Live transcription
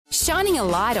shining a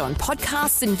light on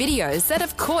podcasts and videos that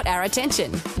have caught our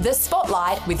attention. The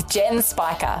Spotlight with Jen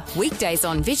Spiker. Weekdays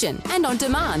on Vision and on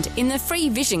demand in the free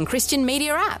Vision Christian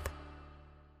Media app.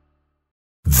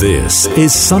 This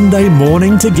is Sunday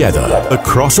Morning Together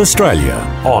across Australia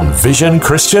on Vision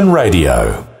Christian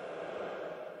Radio.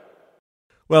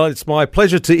 Well, it's my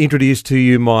pleasure to introduce to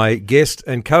you my guest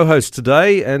and co-host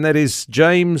today, and that is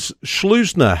James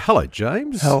Schleusener. Hello,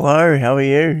 James. Hello, how are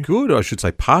you? Good. I should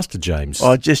say Pastor James.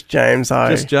 Oh, just James.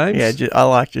 Just James? Yeah, I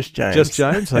like just James. Just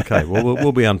James? Okay, well,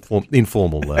 we'll be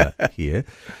informal here.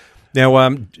 Now,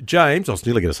 James, I was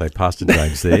nearly going to say Pastor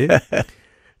James there.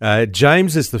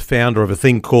 James is the founder of a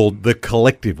thing called The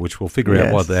Collective, which we'll figure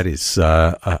out what that is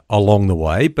along the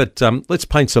way. But let's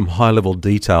paint some high-level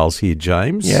details here,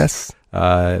 James. Yes.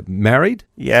 Married?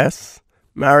 Yes.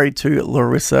 Married to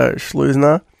Larissa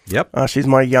Schleusener. Yep. She's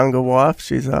my younger wife.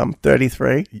 She's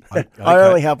 33. Okay. I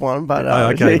only have one, but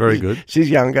okay, very good. She's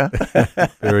younger.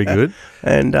 Very good.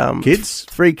 And kids?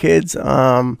 3 kids.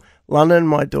 London,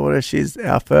 my daughter, she's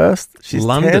our first. She's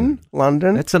London. 10.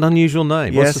 London. That's an unusual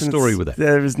name. Yes, what's the story with that?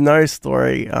 There is no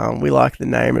story. We like the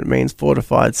name. It means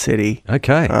fortified city.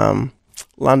 Okay.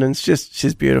 London's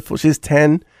she's beautiful. She's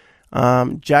 10.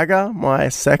 Jagger, my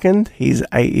second, he's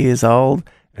 8 years old.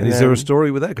 And is there a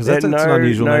story with that? Because that's an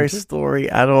unusual name. No story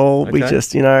at all. Okay. We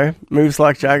just, moves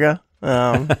like Jagger.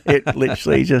 It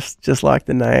literally just like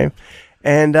the name.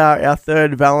 And our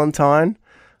third, Valentine.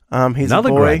 He's another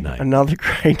a boy. Great name. Another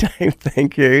great name.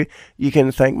 Thank you. You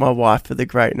can thank my wife for the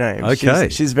great name. Okay.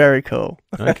 She's very cool.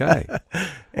 Okay.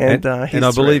 and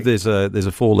I believe there's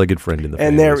a four-legged friend in the family.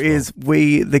 And there as well.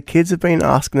 is the kids have been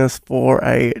asking us for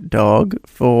a dog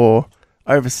for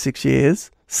over 6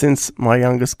 years since my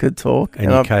youngest could talk. And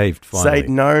you I've caved finally. Said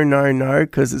no,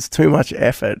 because it's too much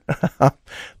effort.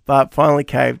 But finally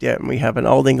caved, and we have an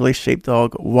old English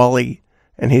sheepdog, Wally,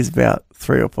 and he's about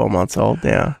 3 or 4 months old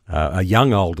now. A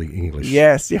young old English.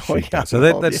 Yes, sheepdog. So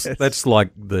that's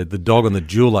like the dog on the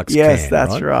Dulux can. Yes,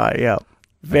 that's right. Yeah,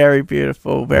 very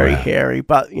beautiful, very hairy.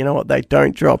 But you know what? They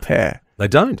don't drop hair. They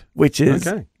don't, which is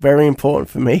very important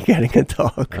for me getting a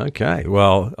dog. Okay,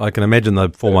 well, I can imagine the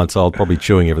 4 months old probably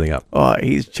chewing everything up. Oh,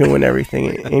 he's chewing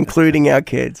everything, including our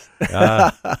kids.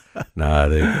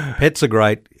 No, pets are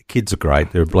great. Kids are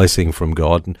great. They're a blessing from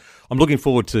God. And I'm looking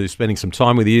forward to spending some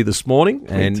time with you this morning.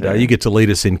 And you get to lead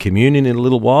us in communion in a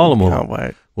little while. And can't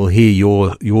wait. We'll hear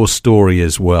your story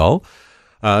as well.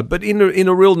 But in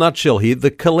a real nutshell here,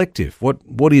 The Collective,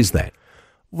 what is that?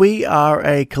 We are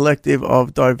a collective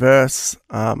of diverse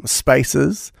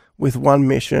spaces with one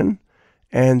mission,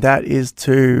 and that is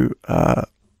to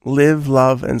live,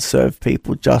 love, and serve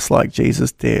people just like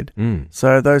Jesus did.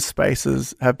 So those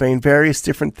spaces have been various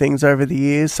different things over the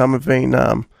years. Some have been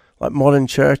like modern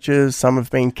churches, some have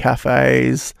been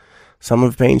cafes, some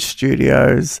have been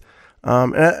studios.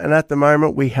 And at the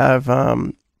moment we have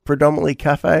predominantly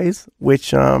cafes,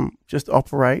 which just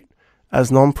operate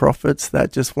as non-profits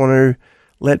that just want to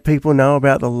let people know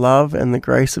about the love and the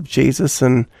grace of Jesus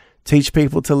and teach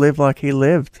people to live like he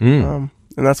lived. And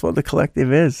that's what The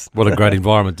Collective is. What a great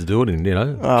environment to do it in,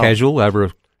 casual, over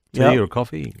a tea or a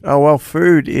coffee. Oh, well,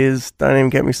 food is, don't even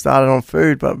get me started on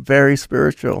food, but very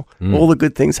spiritual. All the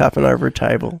good things happen over a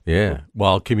table. Yeah,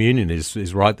 well, communion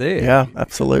is right there. Yeah,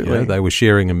 absolutely. They were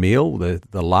sharing a meal,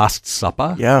 the Last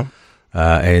Supper. Yeah.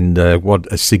 And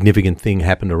what a significant thing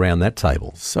happened around that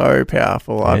table. So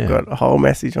powerful. I've got a whole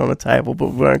message on the table, but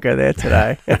we won't go there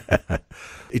today.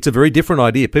 It's a very different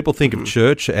idea. People think of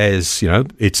church as,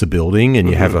 it's a building and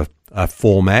you have a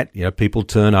format. People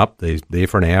turn up, they're there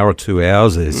for an hour or 2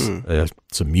 hours. There's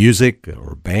some music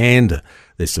or a band.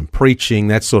 There's some preaching,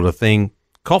 that sort of thing.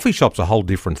 Coffee shop's a whole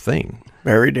different thing.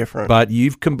 Very different. But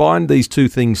you've combined these two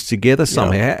things together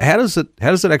somehow. Yep. How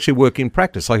does it actually work in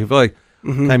practice? Like if I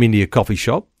came into your coffee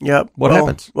shop, what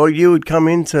happens? Well, you would come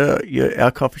into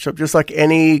our coffee shop just like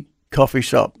any coffee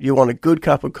shop. You want a good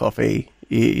cup of coffee,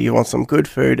 you want some good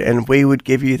food, and we would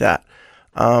give you that.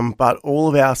 But all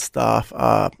of our staff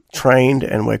are trained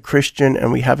and we're Christian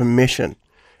and we have a mission,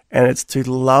 and it's to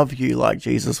love you like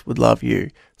Jesus would love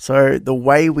you. So the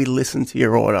way we listen to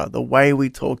your order, the way we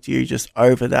talk to you just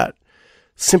over that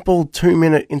simple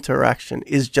 2-minute interaction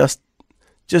is just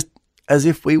as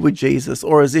if we were Jesus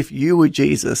or as if you were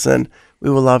Jesus and we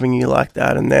were loving you like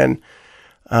that. And then,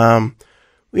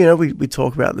 we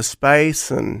talk about the space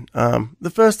and the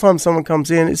first time someone comes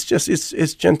in, it's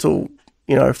gentle,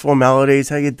 formalities.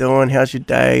 How you doing? How's your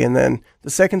day? And then the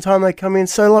second time they come in,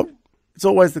 it's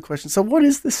always the question, so what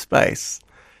is this space?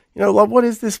 What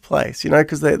is this place?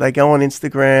 Because they go on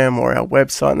Instagram or our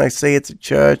website and they see it's a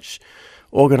church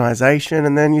organization,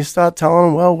 and then you start telling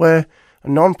them, well, we're a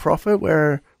non-profit,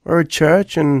 we're We're a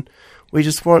church, and we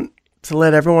just want to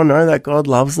let everyone know that God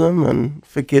loves them and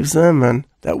forgives them, and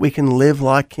that we can live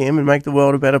like him and make the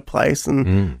world a better place.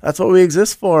 And that's what we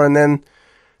exist for. And then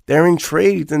they're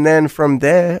intrigued. And then from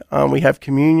there, we have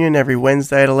communion every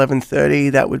Wednesday at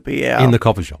 11:30. That would be our... In the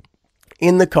coffee shop?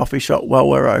 In the coffee shop while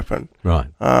we're open. Right.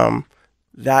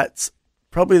 That's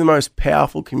probably the most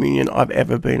powerful communion I've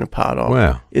ever been a part of.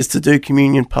 Wow. Is to do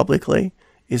communion publicly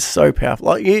is so powerful.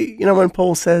 Like, you know, when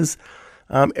Paul says,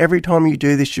 every time you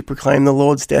do this, you proclaim the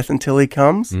Lord's death until he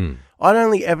comes. I'd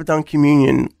only ever done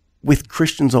communion with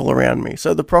Christians all around me.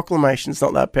 So the proclamation's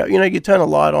not that powerful. You know, you turn a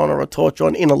light on or a torch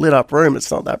on in a lit up room,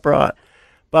 it's not that bright.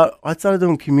 But I started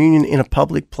doing communion in a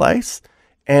public place,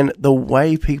 and the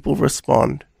way people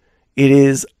respond, it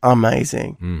is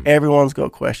amazing. Everyone's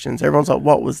got questions. Everyone's like,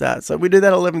 what was that? So we do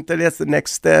that at 11:30. That's the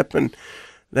next step. And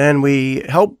then we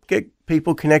help get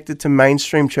people connected to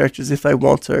mainstream churches if they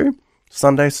want to,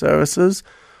 Sunday services,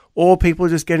 or people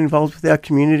just get involved with our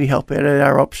community, help out at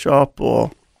our op shop,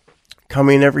 or come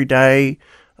in every day.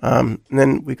 And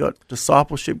then we got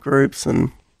discipleship groups.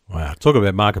 And wow, talk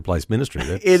about marketplace ministry.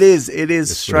 It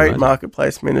is straight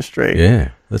marketplace ministry.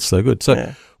 Yeah, that's so good.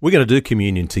 So we're going to do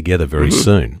communion together very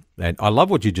soon. And I love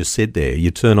what you just said there.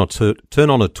 You turn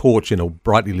on a torch in a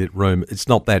brightly lit room. It's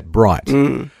not that bright.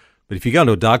 But if you go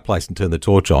into a dark place and turn the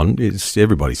torch on,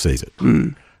 everybody sees it.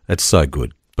 That's so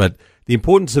good. But the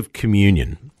importance of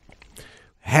communion,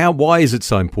 why is it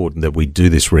so important that we do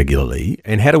this regularly,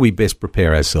 and how do we best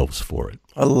prepare ourselves for it?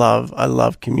 I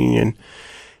love communion.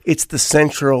 It's the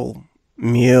central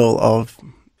meal of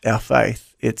our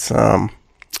faith. It's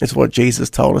what Jesus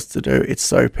told us to do. It's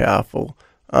so powerful.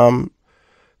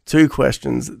 Two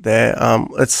questions there.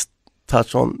 Let's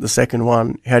touch on the second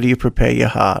one. How do you prepare your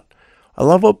heart? I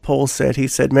love what Paul said. He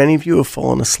said, many of you have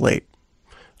fallen asleep.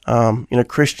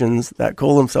 Christians that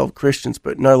call themselves Christians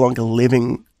but no longer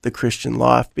living the Christian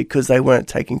life because they weren't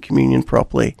taking communion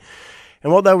properly.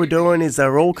 And what they were doing is they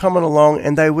were all coming along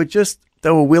and they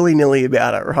were willy-nilly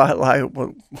about it, right? Like,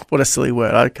 what a silly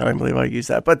word. I can't believe I used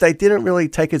that. But they didn't really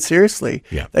take it seriously.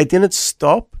 Yeah. They didn't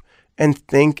stop and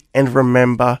think and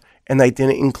remember, and they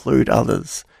didn't include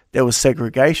others. There was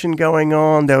segregation going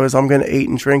on. There was, I'm going to eat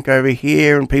and drink over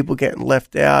here, and people getting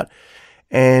left out.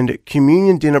 And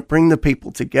communion didn't bring the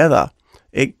people together.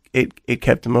 It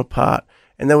kept them apart.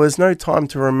 And there was no time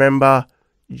to remember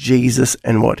Jesus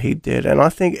and what he did. And I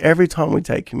think every time we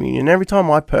take communion, every time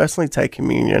I personally take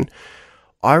communion,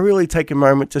 I really take a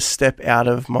moment to step out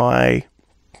of my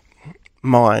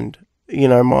mind,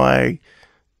 my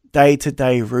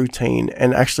day-to-day routine,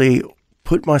 and actually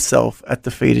put myself at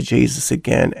the feet of Jesus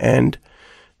again. And,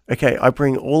 okay, I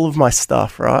bring all of my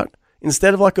stuff, right?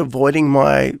 Instead of like avoiding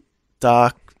my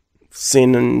dark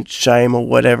sin and shame or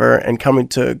whatever and coming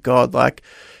to God like,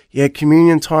 yeah,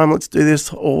 communion time, let's do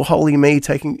this, or holy me it's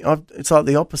like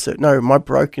the opposite. No, my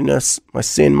brokenness, my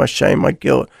sin, my shame, my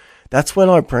guilt, that's when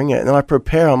I bring it. And then I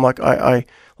prepare. I'm like, I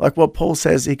like what Paul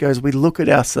says, he goes, we look at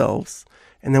ourselves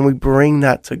and then we bring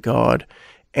that to God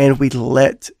and we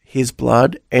let his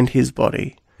blood and his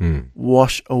body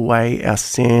wash away our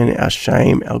sin, our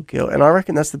shame, our guilt. And I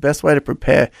reckon that's the best way to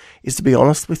prepare, is to be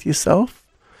honest with yourself.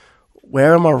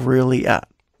 Where am I really at?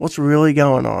 What's really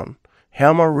going on? How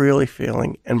am I really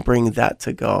feeling? And bring that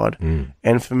to God.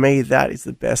 And for me, that is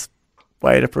the best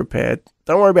way to prepare.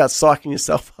 Don't worry about psyching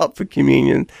yourself up for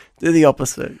communion. Do the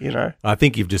opposite, I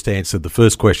think you've just answered the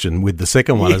first question with the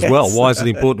second one as well. Why is it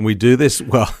important we do this?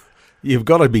 Well, you've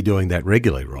got to be doing that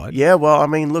regularly, right? Yeah, well, I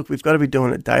mean, look, we've got to be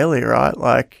doing it daily, right?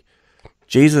 Like,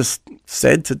 Jesus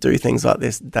said to do things like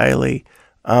this daily.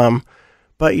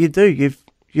 But you do.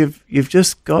 You've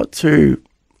just got to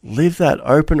live that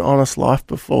open, honest life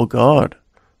before God.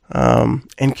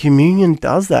 And communion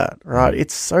does that, right?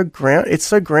 It's so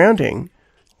grounding.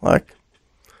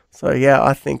 So yeah,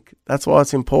 I think that's why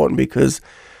it's important, because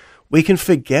we can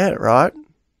forget, right,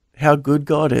 how good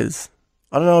God is.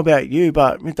 I don't know about you,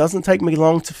 but it doesn't take me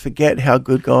long to forget how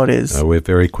good God is. No, we're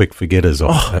very quick forgetters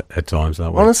at times,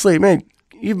 aren't we? Honestly, man,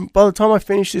 by the time I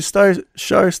finish this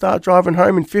show, start driving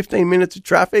home in 15 minutes of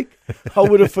traffic, I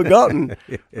would have forgotten,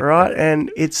 right?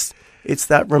 And it's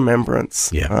that remembrance.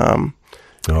 Yeah.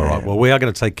 All right. Well, we are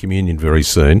going to take communion very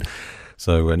soon,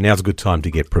 so now's a good time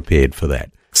to get prepared for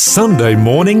that. Sunday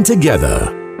morning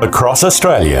together across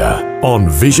Australia on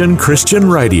Vision Christian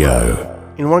Radio.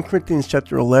 In 1 Corinthians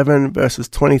chapter 11, verses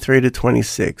 23 to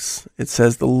 26, it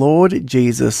says, "The Lord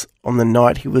Jesus, on the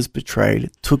night he was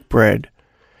betrayed, took bread,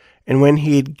 and when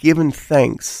he had given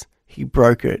thanks, he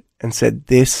broke it and said,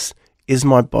 'This is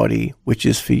my body, which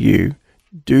is for you.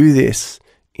 Do this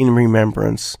in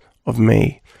remembrance of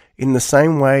me.' In the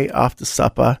same way, after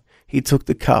supper, he took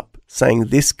the cup, saying,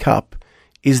 "This cup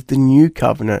is the new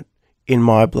covenant in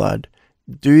my blood.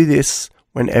 Do this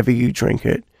whenever you drink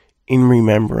it in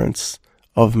remembrance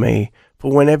of me.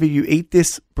 For whenever you eat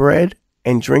this bread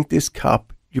and drink this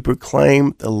cup, you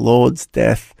proclaim the Lord's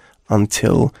death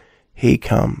until he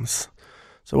comes."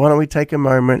 So why don't we take a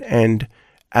moment and,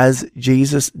 as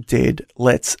Jesus did,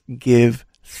 let's give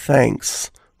thanks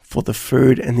for the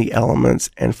food and the elements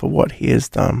and for what he has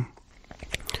done.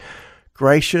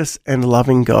 Gracious and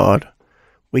loving God,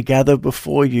 we gather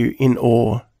before you in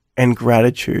awe and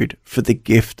gratitude for the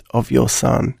gift of your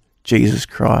Son, Jesus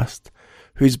Christ,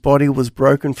 whose body was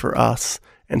broken for us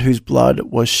and whose blood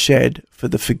was shed for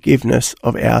the forgiveness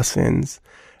of our sins.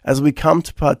 As we come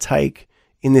to partake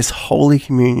in this Holy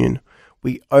Communion,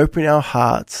 we open our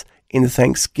hearts in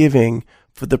thanksgiving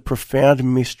for the profound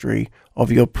mystery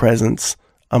of your presence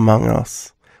among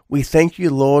us. We thank you,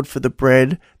 Lord, for the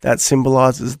bread that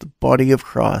symbolizes the body of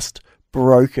Christ,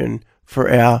 broken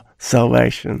for our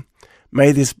salvation.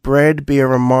 May this bread be a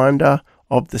reminder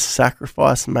of the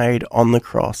sacrifice made on the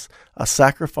cross, a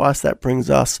sacrifice that brings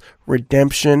us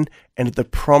redemption and the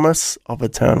promise of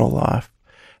eternal life.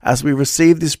 As we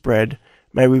receive this bread,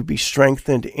 may we be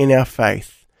strengthened in our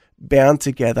faith, bound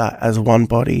together as one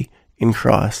body in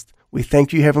Christ. We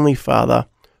thank you, Heavenly Father,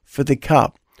 for the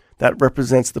cup that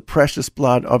represents the precious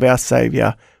blood of our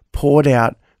Saviour poured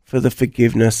out for the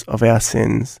forgiveness of our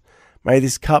sins. May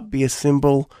this cup be a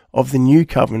symbol of the new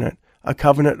covenant, a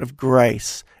covenant of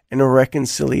grace and a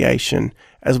reconciliation.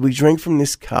 As we drink from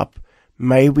this cup,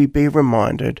 may we be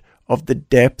reminded of the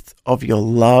depth of your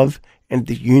love and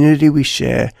the unity we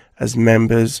share as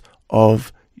members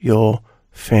of your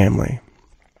family.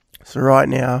 So right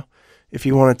now, if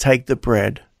you want to take the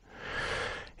bread,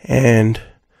 and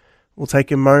we'll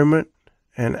take a moment,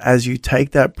 and as you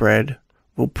take that bread,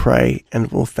 we'll pray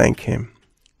and we'll thank him.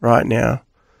 Right now,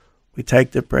 we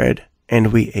take the bread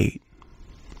and we eat.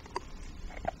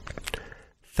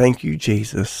 Thank you,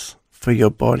 Jesus, for your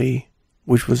body,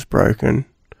 which was broken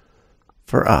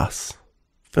for us,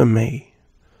 for me.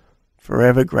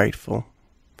 Forever grateful.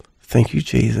 Thank you,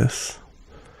 Jesus.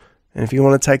 And if you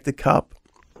want to take the cup,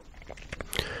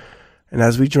 and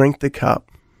as we drink the cup,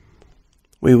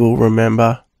 we will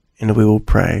remember and we will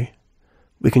pray.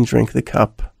 We can drink the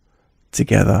cup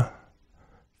together.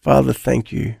 Father,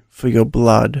 thank you for your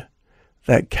blood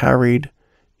that carried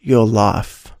your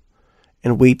life.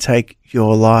 And we take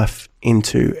your life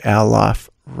into our life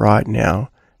right now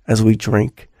as we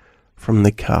drink from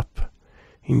the cup.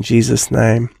 In Jesus'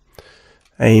 name,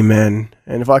 amen.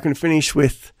 And if I can finish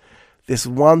with this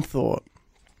one thought.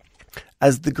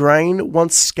 As the grain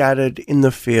once scattered in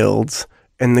the fields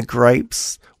and the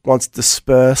grapes once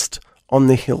dispersed on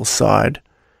the hillside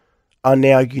are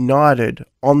now united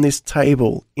on this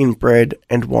table in bread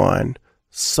and wine,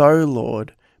 so,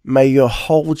 Lord, may your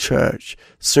whole church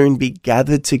soon be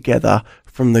gathered together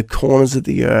from the corners of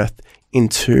the earth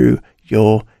into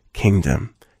your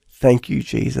kingdom. Thank you,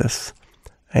 Jesus.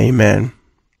 Amen.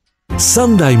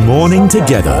 Sunday morning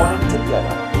together.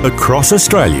 Across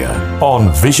Australia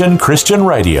on Vision Christian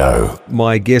Radio.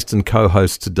 My guest and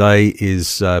co-host today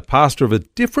is pastor of a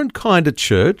different kind of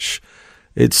church.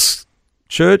 It's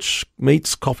church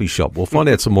meets coffee shop. We'll find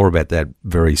out some more about that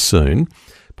very soon.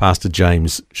 Pastor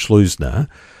James Schleusener.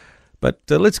 But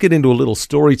let's get into a little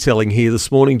storytelling here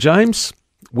this morning. James,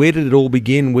 where did it all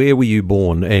begin? Where were you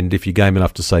born? And if you're game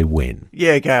enough to say when.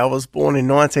 Yeah, okay. I was born in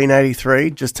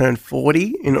 1983, just turned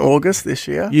 40 in August this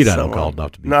year. You don't look old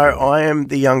enough to be. No, 40. I am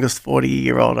the youngest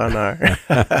 40-year-old I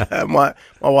know. My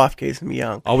wife keeps me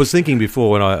young. I was thinking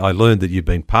before when I learned that you've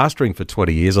been pastoring for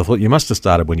 20 years, I thought you must have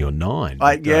started when you were 9.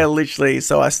 Yeah, literally.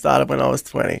 So I started when I was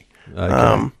 20.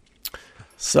 Okay.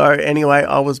 So anyway,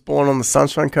 I was born on the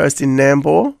Sunshine Coast in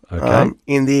Nambour,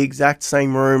 in the exact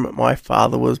same room my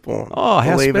father was born. Oh,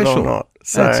 how believe special. it or not.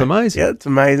 So, that's amazing. Yeah, it's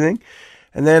amazing.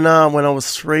 And then when I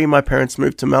was 3, my parents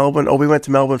moved to Melbourne, or we went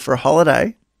to Melbourne for a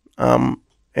holiday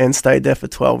and stayed there for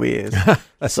 12 years.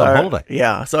 That's a holiday.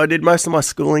 Yeah, so I did most of my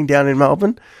schooling down in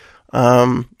Melbourne,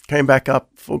 came back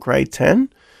up for grade 10,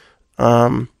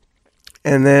 and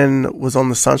then was on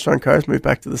the Sunshine Coast, moved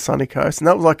back to the sunny coast. And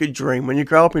that was like a dream. When you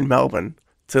grow up in Melbourne,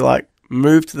 to like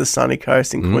move to the sunny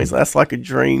coast in Queensland, that's like a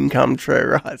dream come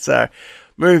true, right? So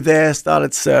moved there,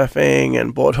 started surfing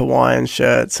and bought Hawaiian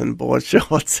shirts and board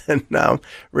shorts and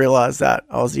realised that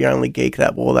I was the only geek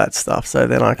that wore that stuff. So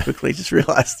then I quickly just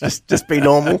realised just be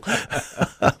normal.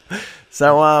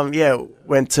 So,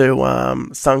 went to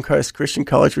Suncoast Christian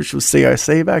College, which was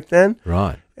COC back then.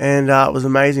 Right. And it was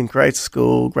amazing, great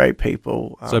school, great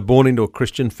people. So born into a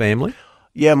Christian family?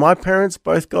 Yeah, my parents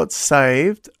both got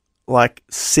saved like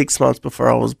 6 months before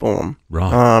I was born.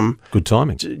 Right. Good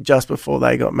timing. Just before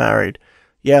they got married.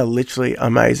 Yeah, literally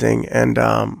amazing. And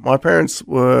my parents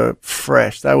were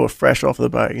fresh. They were fresh off the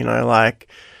boat, you know, like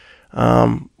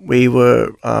we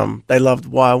were, they loved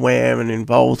YWAM and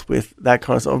involved with that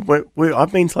kind of stuff.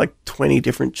 I've been to like 20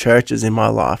 different churches in my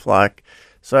life. Like,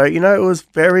 so, you know, it was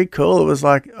very cool. It was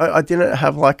like, I didn't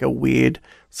have like a weird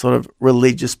sort of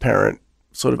religious parent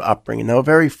sort of upbringing. They were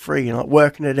very free and like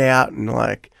working it out and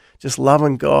like just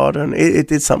loving God. And it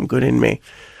did something good in me.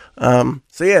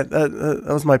 So yeah, that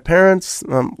was my parents,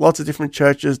 lots of different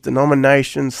churches,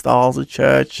 denominations, styles of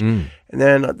church. And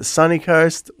then at the sunny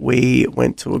coast, we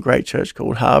went to a great church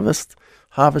called Harvest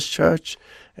Church.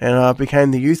 And I became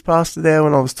the youth pastor there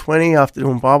when I was 20 after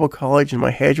doing Bible college and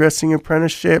my hairdressing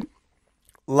apprenticeship.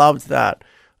 Loved that.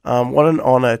 What an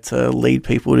honor to lead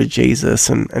people to Jesus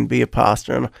and be a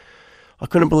pastor. And I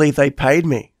couldn't believe they paid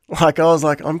me. Like, I was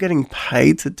like, I'm getting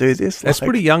paid to do this. That's like,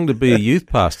 pretty young to be a youth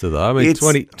pastor, though. I mean,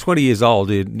 20 years old,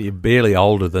 you're barely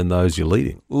older than those you're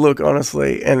leading. Look,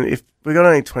 honestly, and if we've got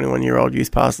any 21-year-old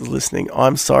youth pastors listening,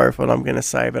 I'm sorry for what I'm going to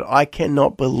say, but I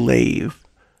cannot believe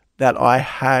that I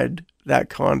had that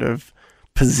kind of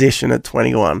position at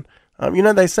 21. You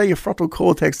know, they say your frontal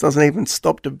cortex doesn't even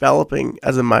stop developing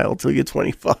as a male till you're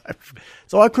 25.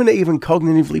 So I couldn't even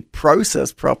cognitively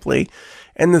process properly.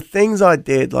 And the things I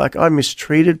did, like I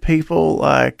mistreated people,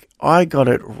 like I got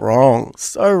it wrong,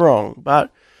 so wrong.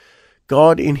 But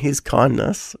God in his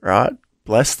kindness, right,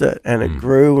 blessed it and it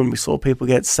grew and we saw people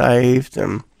get saved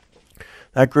and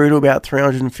that grew to about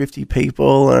 350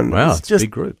 people. And wow, it's just, a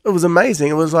big group. It was amazing.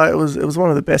 It was like, it was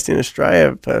one of the best in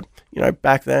Australia for, you know,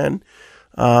 back then.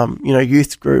 You know,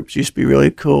 youth groups used to be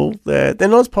really cool. They're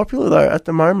not as popular though at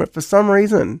the moment for some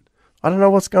reason. I don't know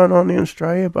what's going on in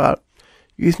Australia, but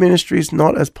youth ministry is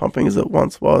not as pumping as it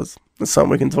once was. That's something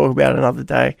we can talk about another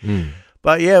day.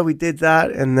 But yeah, we did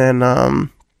that. And then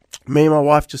me and my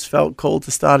wife just felt called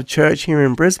to start a church here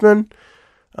in Brisbane,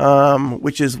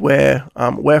 which is where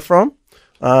we're from.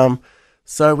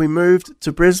 So we moved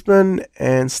to Brisbane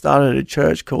and started a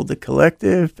church called The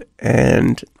Collective.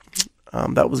 And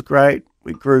that was great.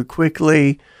 We grew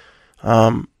quickly.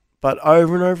 But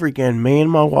over and over again, me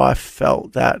and my wife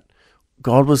felt that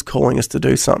God was calling us to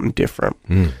do something different.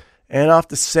 And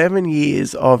after 7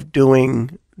 years of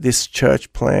doing this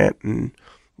church plant, and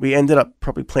we ended up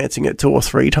probably planting it 2 or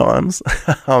 3 times,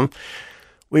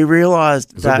 we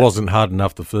realized that it wasn't hard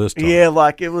enough the first time. Yeah,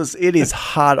 like it is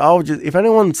hard. If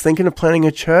anyone's thinking of planting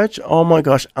a church, oh my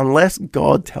gosh, unless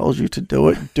God tells you to do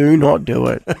it, do not do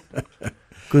it.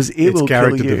 Because it will kill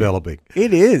you. It's character developing.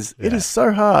 It is. Yeah. It is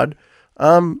so hard.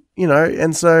 You know,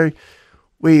 and so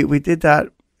we did that.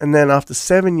 And then after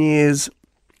 7 years,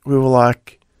 we were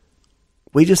like,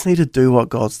 we just need to do what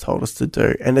God's told us to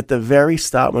do. And at the very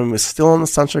start, when we were still on the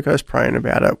Sunshine Coast praying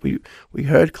about it, we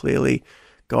heard clearly,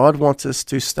 God wants us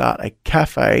to start a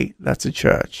cafe that's a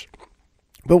church.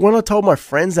 But when I told my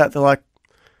friends that, they're like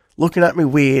looking at me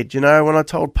weird. You know, when I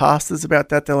told pastors about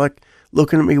that, they're like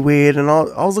looking at me weird. And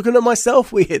I was looking at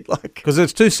myself weird. Like, because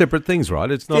it's 2 separate things,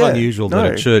 right? It's not unusual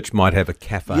that a church might have a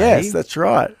cafe. Yes, that's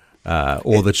right.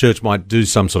 Or the church might do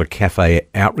some sort of cafe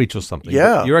outreach or something.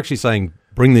 Yeah. But you're actually saying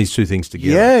bring these 2 things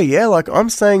together. Yeah. Like I'm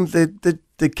saying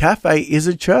the cafe is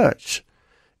a church.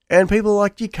 And people are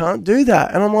like, you can't do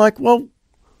that. And I'm like, well,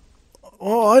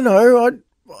 I know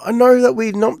that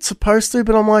we're not supposed to,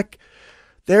 but I'm like,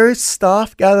 there is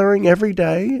staff gathering every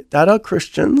day that are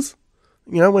Christians.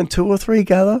 You know, when 2 or 3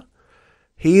 gather,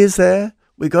 he is there.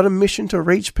 We got a mission to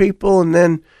reach people. And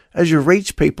then as you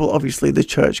reach people, obviously the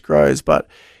church grows, but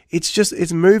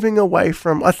it's moving away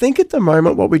from, I think at the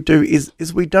moment what we do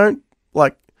is we don't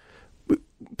like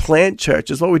plant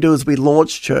churches. What we do is we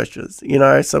launch churches, you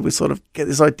know, so we sort of get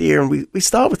this idea and we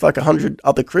start with like 100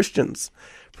 other Christians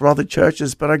from other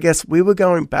churches. But I guess we were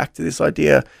going back to this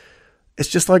idea. It's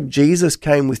just like Jesus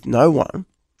came with no one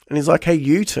and he's like, hey,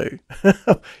 you two,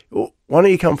 why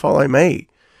don't you come follow me?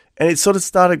 And it sort of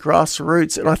started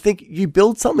grassroots. And I think you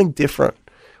build something different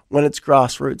when it's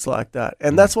grassroots like that.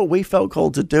 And that's what we felt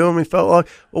called to do. And we felt like,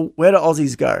 well, where do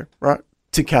Aussies go, right?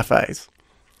 To cafes.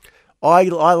 I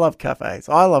love cafes.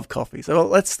 I love coffee. So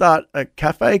let's start a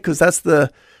cafe because that's where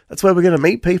we're going to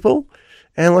meet people.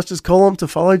 And let's just call them to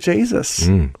follow Jesus.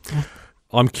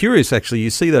 I'm curious, actually. You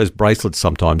see those bracelets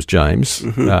sometimes, James.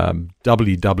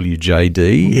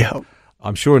 WWJD. Yeah.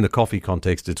 I'm sure in the coffee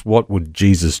context, it's what would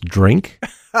Jesus drink?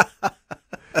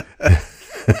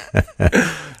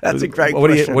 That's a great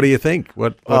question. What do you think?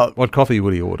 What coffee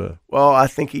would he order? Well, I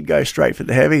think he'd go straight for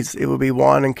the heavies. It would be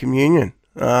wine and communion.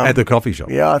 At the coffee shop?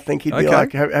 Yeah, I think he'd be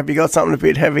like, have you got something a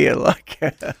bit heavier? Like,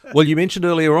 well, you mentioned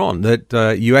earlier on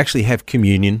that you actually have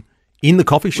communion In the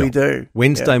coffee shop? We do.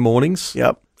 Wednesday mornings?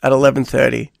 Yep, at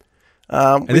 11:30.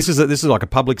 And this is like a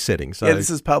public setting. So yeah, this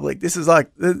is public. This is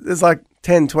like, there's like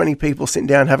 10, 20 people sitting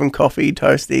down having coffee,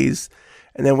 toasties,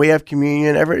 and then we have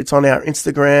communion. It's on our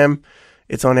Instagram.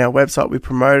 It's on our website. We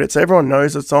promote it. So everyone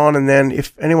knows it's on. And then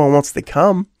if anyone wants to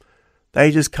come, they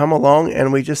just come along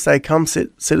and we just say, come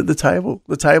sit at the table.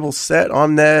 The table's set.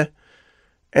 I'm there.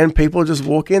 And people just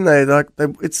walk in.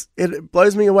 It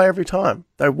blows me away every time.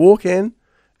 They walk in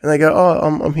and they go,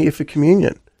 oh, I'm here for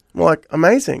communion. I'm like,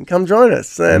 amazing. Come join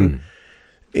us. And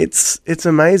it's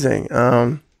amazing.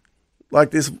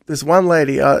 Like this one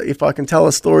lady, if I can tell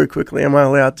a story quickly, am I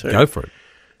allowed to? Go for it.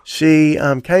 She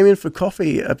came in for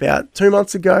coffee about 2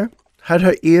 months ago, had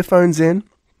her earphones in,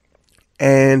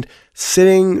 and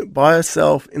sitting by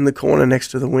herself in the corner next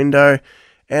to the window.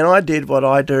 And I did what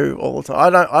I do all the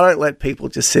time. I don't let people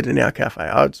just sit in our cafe.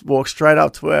 I just walk straight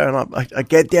up to her and I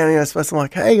get down in her space. I'm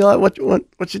like, hey, like, what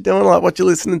you doing? Like, what you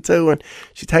listening to? And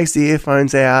she takes the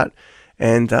earphones out,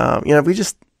 and we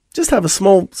just have a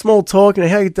small talk. And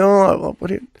how you doing?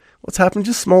 Like, what's happened?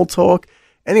 Just small talk.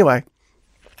 Anyway,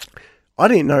 I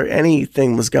didn't know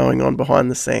anything was going on behind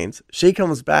the scenes. She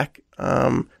comes back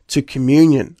to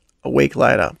communion a week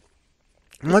later.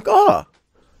 I'm like, oh,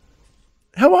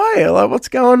 how are you? Like, what's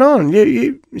going on?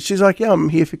 She's like, yeah, I'm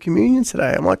here for communion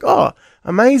today. I'm like, oh,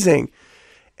 amazing.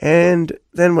 And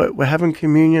then we're having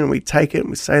communion, and we take it and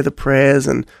we say the prayers,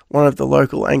 and one of the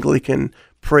local Anglican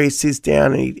priests is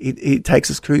down and he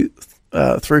takes us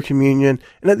through communion.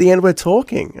 And at the end, we're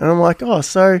talking. And I'm like, oh,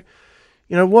 so,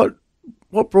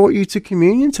 what brought you to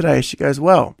communion today? She goes,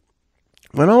 well,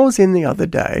 when I was in the other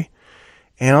day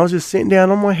and I was just sitting down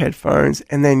on my headphones,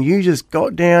 and then you just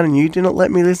got down and you didn't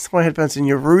let me listen to my headphones and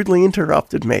you rudely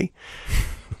interrupted me.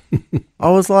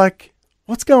 I was like,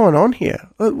 what's going on here?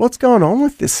 What's going on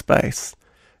with this space?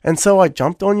 And so I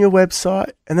jumped on your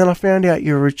website, and then I found out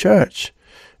you're a church.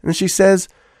 And she says,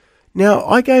 now,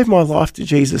 I gave my life to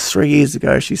Jesus 3 years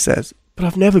ago, she says, but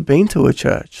I've never been to a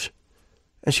church.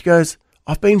 And she goes,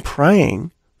 I've been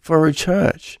praying for a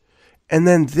church. And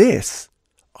then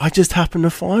I just happened to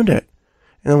find it.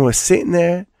 And then we're sitting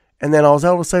there, and then I was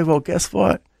able to say, well, guess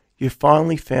what? You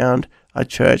finally found a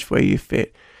church where you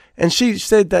fit. And she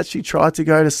said that she tried to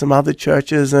go to some other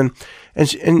churches and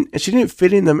she didn't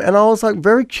fit in them. And I was like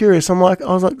very curious. I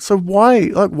was like, so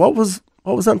why? Like, what was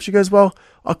up? She goes, well,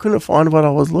 I couldn't find what I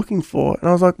was looking for. And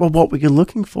I was like, well, what were you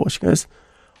looking for? She goes,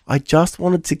 I just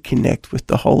wanted to connect with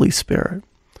the Holy Spirit.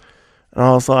 And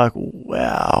I was like,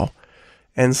 wow.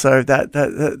 And so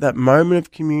that moment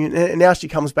of communion, and now she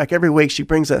comes back every week. She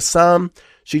brings her son.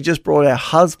 She just brought her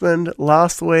husband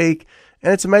last week.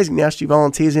 And it's amazing. Now she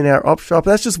volunteers in our op shop.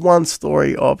 That's just one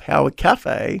story of how a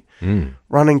cafe,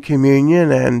 running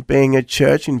communion and being a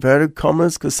church, inverted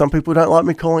commas, because some people don't like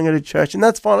me calling it a church. And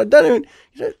that's fine. I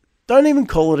don't even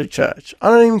call it a church. I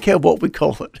don't even care what we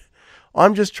call it.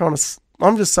 I'm just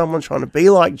someone trying to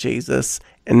be like Jesus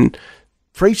and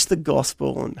preach the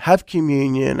gospel and have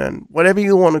communion and whatever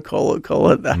you want to call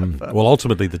it that. Well,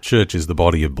 ultimately, the church is the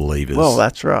body of believers. Well,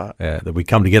 that's right. That we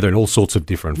come together in all sorts of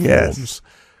different forms.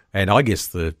 And I guess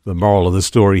the moral of the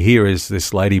story here is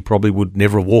this lady probably would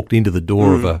never have walked into the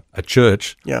door of a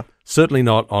church. Yeah. Certainly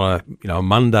not on a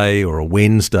Monday or a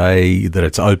Wednesday that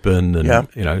it's open.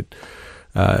 And,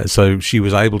 so she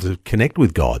was able to connect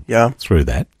with God through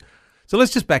that. So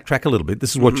let's just backtrack a little bit.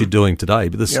 This is what you're doing today.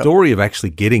 But the story of actually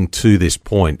getting to this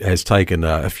point has taken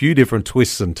a few different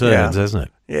twists and turns, hasn't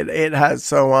it? It has.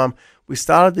 So we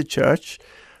started the church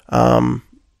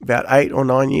about 8 or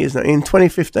 9 years now, in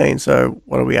 2015. So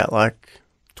what are we at, like?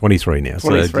 23 now.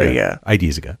 23, so, 8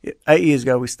 years ago. 8 years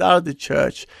ago, we started the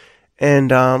church.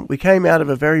 And we came out of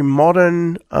a very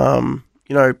modern,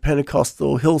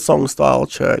 Pentecostal, Hillsong-style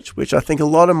church, which I think a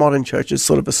lot of modern churches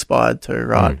sort of aspired to,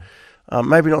 right?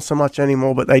 Maybe not so much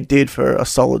anymore, but they did for a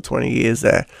solid 20 years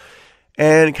there.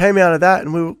 And came out of that,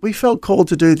 and we felt called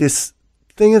to do this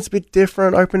thing that's a bit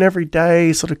different, open every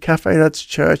day, sort of cafe that's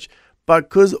church. But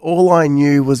because all I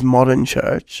knew was modern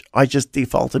church, I just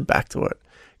defaulted back to it.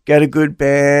 Get a good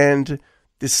band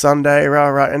this Sunday,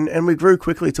 and we grew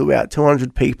quickly to about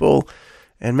 200 people.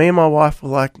 And me and my wife were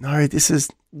like, no, this is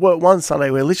one Sunday.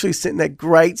 We're literally sitting there,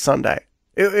 great Sunday.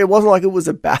 It wasn't like it was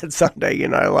a bad Sunday,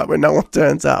 like when no one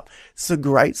turns up. It's a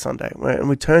great Sunday. And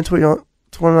we turned to one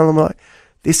another and we're like,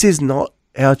 this is not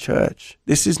our church.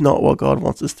 This is not what God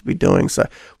wants us to be doing. So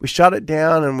we shut it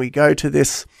down and we go to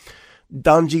this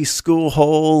dungy school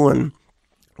hall and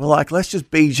we're like, let's just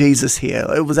be Jesus here.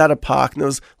 It was at a park and there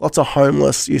was lots of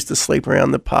homeless used to sleep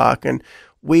around the park, and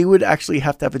we would actually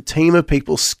have to have a team of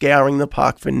people scouring the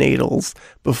park for needles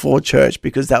before church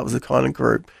because that was the kind of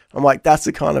group. I'm like, that's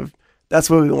the kind of That's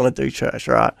where we want to do church,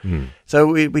 right? So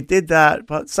we did that,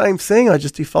 but same thing. I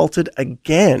just defaulted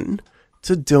again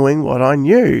to doing what I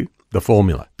knew. The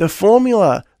formula.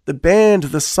 The band,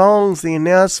 the songs, the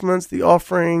announcements, the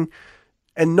offering,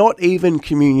 and not even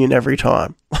communion every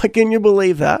time. Like, can you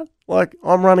believe that? Like,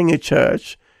 I'm running a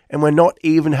church and we're not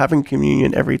even having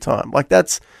communion every time. Like,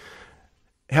 that's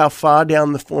how far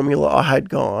down the formula I had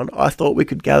gone. I thought we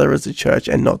could gather as a church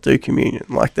and not do communion.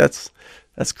 Like, that's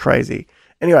crazy.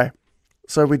 Anyway,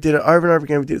 so we did it over and over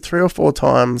again. We did it 3 or 4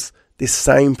 times, this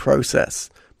same process.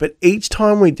 But each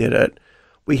time we did it,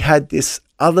 we had this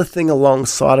other thing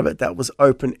alongside of it that was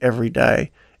open every day.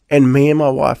 And me and my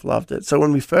wife loved it. So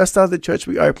when we first started the church,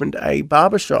 we opened a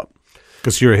barbershop.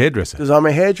 Because you're a hairdresser. Because I'm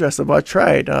a hairdresser by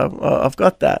trade. I've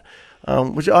got that,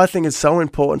 which I think is so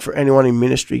important for anyone in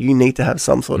ministry. You need to have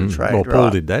some sort of trade. Well,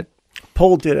 Paul did that.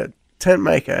 Paul did it. Tent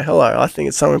maker. Hello. I think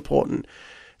it's so important.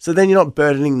 So then you're not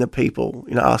burdening the people,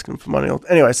 asking for money.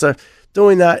 Anyway, so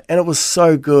doing that, and it was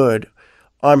so good.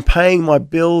 I'm paying my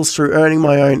bills through earning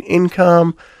my own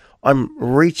income. I'm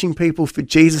reaching people for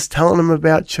Jesus, telling them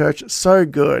about church. So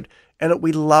good. And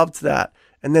we loved that.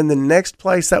 And then the next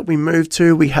place that we moved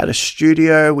to, we had a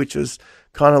studio, which was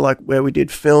kind of like where we did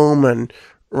film and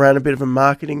ran a bit of a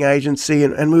marketing agency.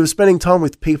 And we were spending time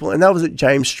with people. And that was at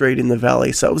James Street in the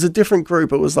Valley. So it was a different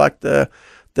group. It was like the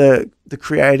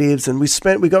creatives. And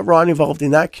we got right involved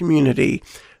in that community.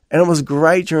 And it was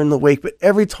great during the week. But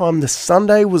every time the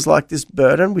Sunday was like this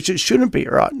burden, which it shouldn't be,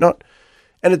 right?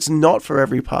 And it's not for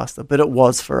every pastor, but it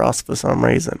was for us for some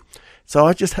reason. So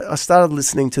I started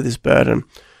listening to this burden.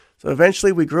 So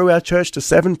eventually we grew our church to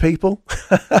 7 people,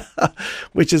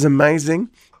 which is amazing.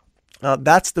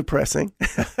 That's depressing.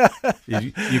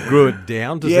 You grew it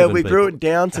down to 7 people? Yeah, we grew it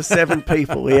down to 7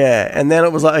 people, yeah. And then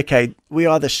it was like, okay, we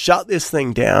either shut this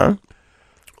thing down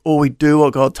or we do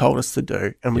what God told us to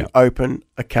do, and we open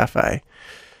a cafe.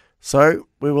 So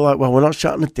we were like, well, we're not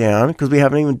shutting it down because we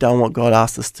haven't even done what God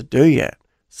asked us to do yet.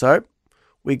 So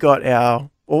we got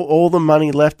all the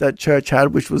money left that church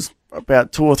had, which was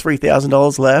about $2,000 or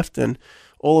 $3,000 left, and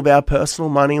all of our personal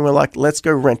money. And we're like, let's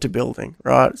go rent a building,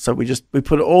 right? So we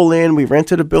put it all in. We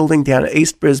rented a building down at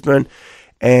East Brisbane,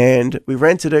 and we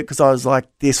rented it because I was like,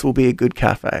 this will be a good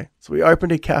cafe. So we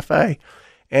opened a cafe,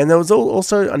 and there was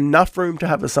also enough room to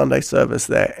have a Sunday service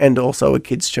there and also a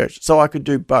kids' church. So I could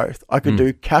do both. I could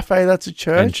do cafe, that's a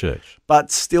church,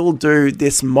 but still do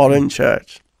this modern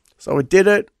church. So we did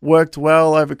it, worked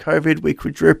well over COVID. We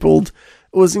quadrupled.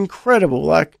 It was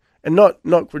incredible. And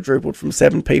not quadrupled from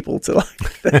 7 people to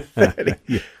like 30.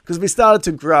 Because we started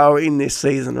to grow in this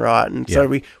season, right? And so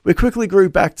we quickly grew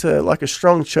back to like a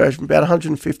strong church from about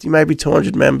 150, maybe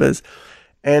 200 members.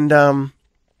 And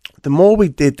the more we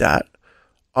did that,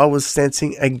 I was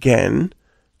sensing again,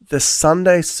 the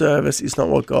Sunday service is not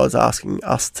what God's asking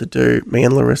us to do, me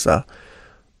and Larissa.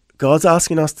 God's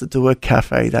asking us to do a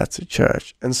cafe that's a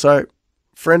church. And so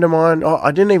friend of mine,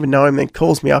 I didn't even know him, then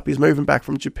calls me up. He's moving back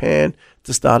from Japan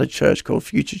to start a church called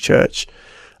Future Church.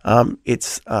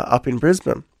 It's up in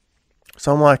Brisbane.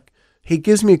 So I'm like, he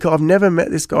gives me a call. I've never met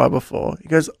this guy before. He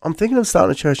goes, I'm thinking of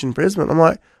starting a church in Brisbane. I'm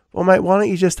like, well, mate, why don't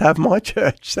you just have my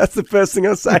church? That's the first thing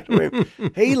I say to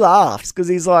him. He laughs because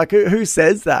he's like, who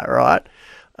says that, right?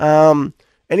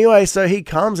 Anyway, so he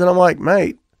comes and I'm like,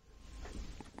 mate,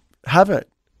 have it.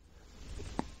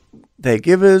 They're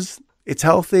givers. It's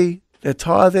healthy. They're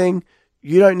tithing.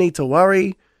 You don't need to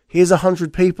worry. Here's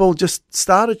 100 people. Just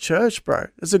start a church, bro.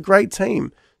 It's a great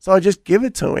team. So I just give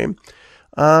it to him.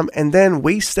 And then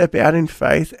we step out in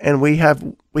faith, and we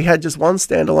had just one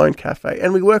standalone cafe,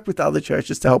 and we work with other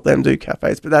churches to help them do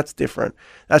cafes, but that's different.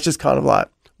 That's just kind of like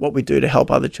what we do to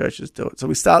help other churches do it. So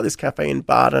we start this cafe in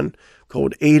Barton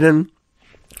called Eden,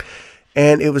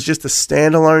 and it was just a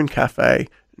standalone cafe,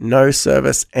 no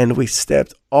service, and we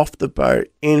stepped off the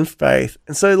boat in faith.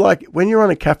 And so like when you're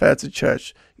on a cafe at a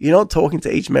church, you're not talking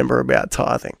to each member about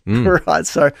tithing, right?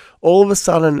 So all of a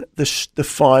sudden the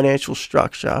financial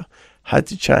structure had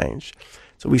to change.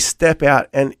 So we step out,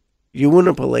 and you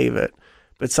wouldn't believe it,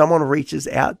 but someone reaches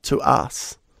out to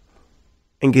us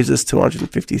and gives us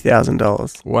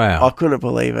 $250,000. Wow. I couldn't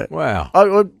believe it. Wow.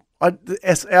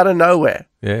 It's out of nowhere.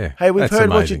 Yeah. Hey, we've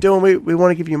heard what you're doing. We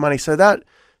want to give you money. So that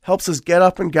helps us get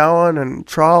up and going and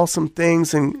trial some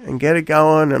things and get it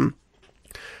going. And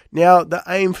now the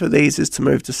aim for these is to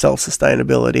move to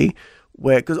self-sustainability,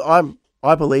 because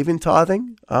I believe in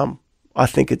tithing. I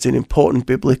think it's an important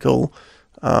biblical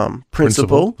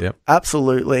principle. Yep.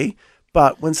 Absolutely.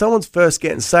 But when someone's first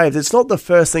getting saved, it's not the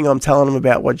first thing I'm telling them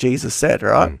about what Jesus said,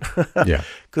 right? Yeah.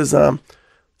 Because,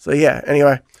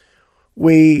 anyway,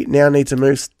 we now need to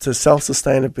move to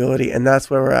self-sustainability, and that's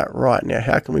where we're at right now.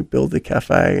 How can we build the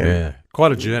cafe? Yeah,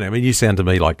 quite a journey. I mean, you sound to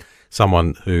me like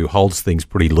someone who holds things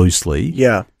pretty loosely.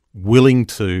 Yeah. Willing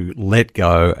to let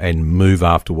go and move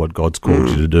after what God's called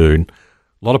you to do. And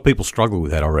a lot of people struggle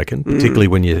with that, I reckon, particularly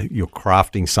when you're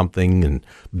crafting something and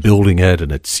building it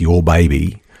and it's your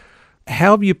baby.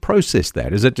 How have you processed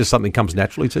that? Is it just something that comes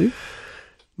naturally to you?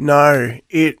 No,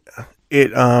 it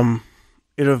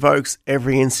evokes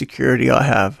every insecurity I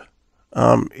have.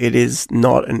 It is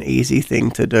not an easy thing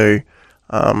to do.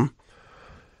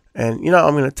 And,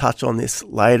 I'm going to touch on this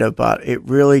later, but it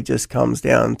really just comes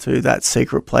down to that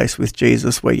secret place with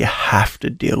Jesus where you have to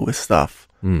deal with stuff.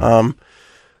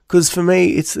 Because for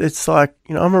me, it's like,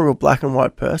 I'm a real black and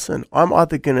white person. I'm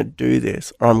either going to do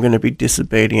this or I'm going to be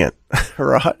disobedient,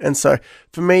 right? And so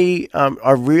for me,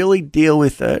 I really deal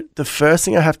with it. The first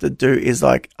thing I have to do is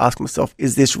ask myself,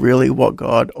 is this really what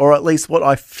God, or at least what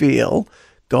I feel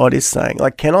God is saying?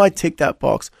 Like, can I tick that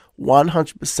box?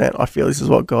 100% I feel this is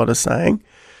what God is saying.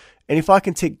 And if I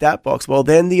can tick that box, well,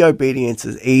 then the obedience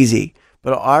is easy.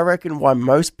 But I reckon why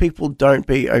most people don't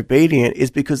be obedient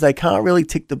is because they can't really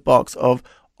tick the box of,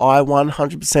 I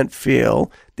 100%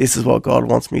 feel this is what God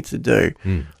wants me to do.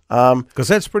 Because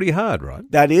that's pretty hard, right?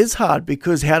 That is hard,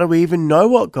 because how do we even know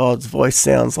what God's voice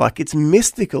sounds like? It's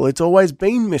mystical. It's always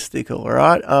been mystical,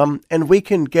 right? And we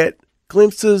can get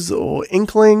glimpses or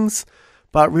inklings,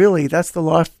 but really that's the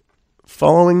life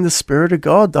following the Spirit of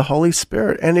God, the Holy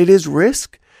Spirit. And it is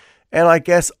risk. And I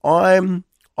guess I'm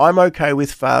okay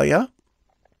with failure,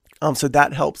 so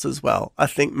that helps as well. I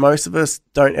think most of us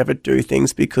don't ever do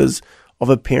things because of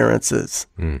appearances,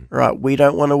 right? We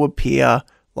don't want to appear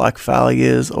like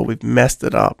failures or we've messed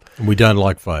it up. We don't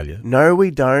like failure. No, we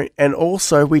don't. And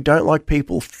also, we don't like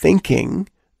people thinking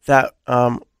that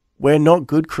we're not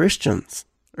good Christians,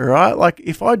 right? Like,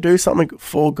 if I do something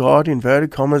for God,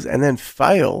 inverted commas, and then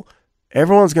fail,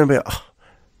 everyone's going to be like, oh,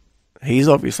 he's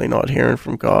obviously not hearing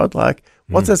from God. Like,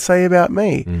 what's that say about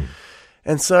me?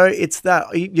 And so it's that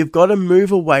you've got to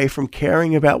move away from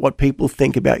caring about what people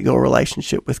think about your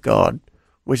relationship with God,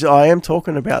 which I am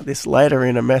talking about this later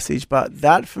in a message, but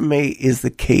that for me is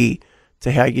the key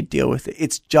to how you deal with it.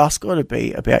 It's just got to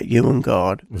be about you and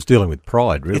God. It's dealing with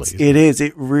pride, really. It is.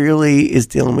 It really is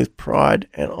dealing with pride.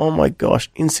 And oh my gosh,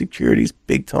 insecurities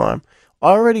big time. I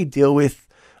already deal with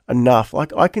enough.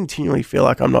 Like, I continually feel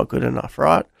like I'm not good enough,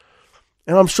 right?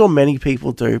 And I'm sure many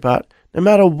people do, but no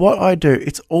matter what I do,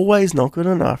 it's always not good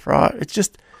enough, right? It's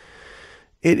just,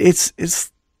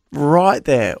 it's right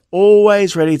there,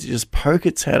 always ready to just poke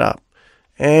its head up.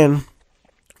 And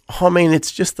I mean,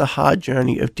 it's just the hard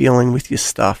journey of dealing with your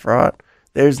stuff, right?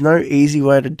 There's no easy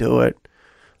way to do it.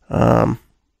 But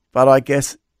I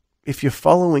guess if you're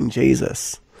following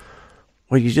Jesus,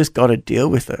 well, you just got to deal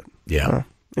with it. Yeah.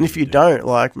 And if you don't,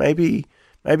 like, maybe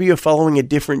you're following a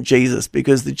different Jesus,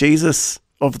 because the Jesus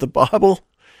of the Bible,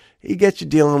 he gets you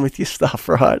dealing with your stuff,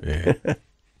 right? Yeah.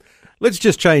 Let's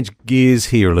just change gears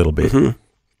here a little bit.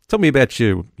 Tell me about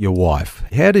your wife.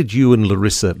 How did you and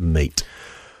Larissa meet?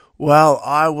 Well,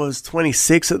 I was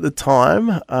 26 at the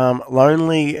time,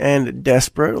 lonely and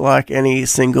desperate, like any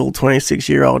single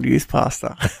 26-year-old youth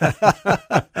pastor.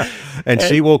 and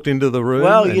she walked into the room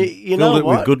and you know filled it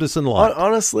what? with goodness and light.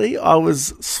 Honestly, I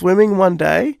was swimming one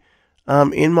day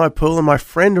in my pool, and my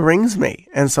friend rings me.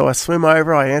 And so I swim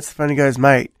over, I answer the phone, and he goes,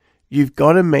 mate, you've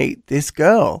got to meet this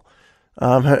girl.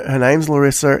 Her name's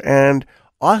Larissa, and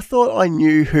I thought I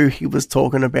knew who he was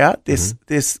talking about, this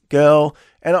girl.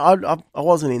 And I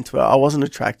wasn't into her. I wasn't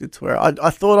attracted to her. I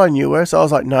thought I knew her, so I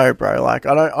was like, no, bro, like,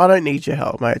 I don't need your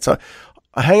help, mate. So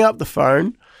I hang up the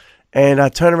phone, and I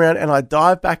turn around, and I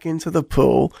dive back into the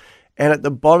pool. And at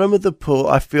the bottom of the pool,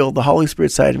 I feel the Holy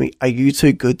Spirit say to me, are you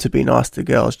too good to be nice to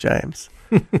girls, James?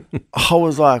 I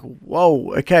was like,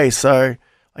 whoa, okay. So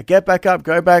I get back up,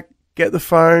 go back, get the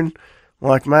phone. I'm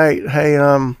like, mate, hey,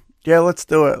 yeah, let's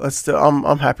do it.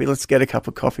 I'm happy. Let's get a cup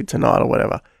of coffee tonight or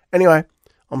whatever. Anyway,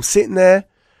 I'm sitting there.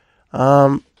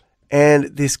 And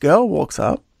this girl walks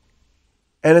up,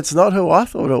 and it's not who I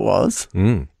thought it was.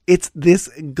 It's this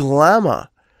glamour,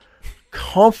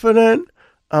 confident,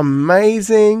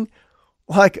 amazing.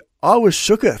 Like, I was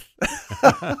shooketh.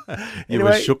 You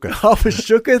were shooketh. I was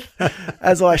shooketh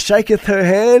as I shaketh her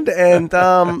hand, and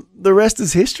the rest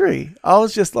is history. I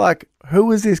was just like,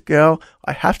 who is this girl?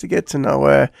 I have to get to know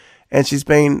her. And she's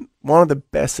been one of the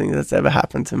best things that's ever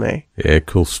happened to me. Yeah,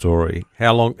 cool story.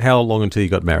 How long until you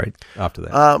got married after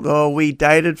that? Well, we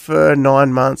dated for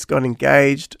 9 months, got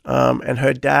engaged, and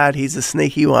her dad, he's a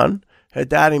sneaky one. Her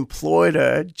dad employed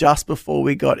her just before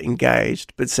we got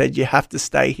engaged, but said, you have to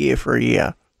stay here for a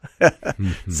year.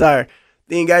 So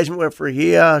the engagement went for a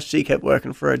year. She kept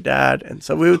working for her dad. And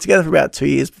so we were together for about 2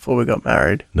 years before we got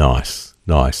married. Nice.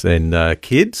 And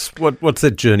kids, what's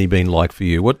that journey been like for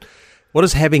you? What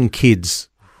has having kids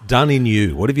done in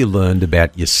you? What have you learned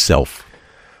about yourself?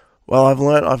 Well, I've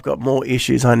learned I've got more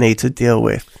issues I need to deal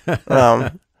with.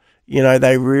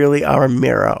 They really are a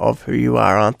mirror of who you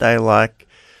are, aren't they?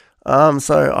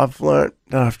 So I've learned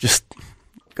that I've just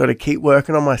got to keep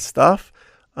working on my stuff.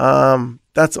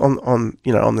 That's on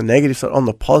the negative side. On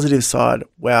the positive side,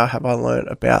 wow, have I learned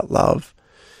about love.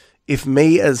 If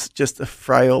me as just a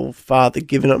frail father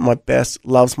giving it my best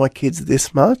loves my kids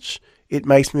this much, it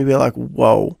makes me be like,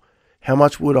 whoa, how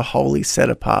much would a holy set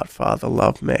apart father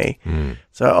love me?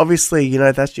 So obviously,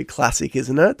 that's your classic,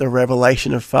 isn't it? The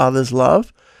revelation of father's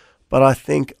love. But I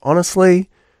think, honestly,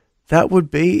 that would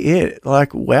be it.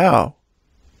 Like, wow,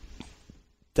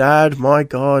 Dad, my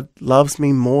God, loves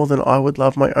me more than I would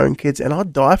love my own kids. And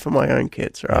I'd die for my own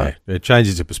kids, right? Yeah, it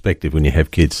changes your perspective when you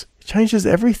have kids. It changes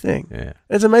everything. Yeah.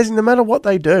 It's amazing. No matter what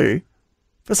they do,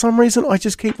 for some reason, I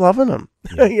just keep loving them.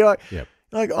 Yeah.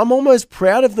 Like, I'm almost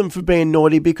proud of them for being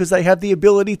naughty because they have the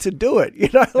ability to do it.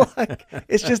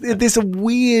 It's just this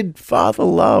weird father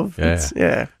love.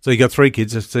 Yeah. So you got 3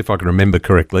 kids, let's see if I can remember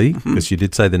correctly, because you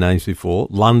did say the names before.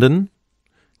 London,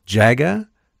 Jagger,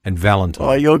 and Valentine.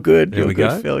 Oh, you're good. There you're we good,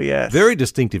 go. Phil, yes. Very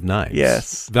distinctive names.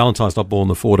 Yes. Valentine's not born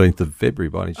the 14th of February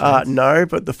by any chance? No,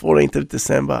 but the 14th of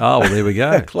December. Oh, well, there we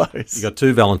go. Close. You got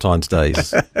 2 Valentine's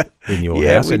days in your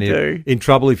Yeah, house. we And you're do. in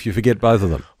trouble if you forget both of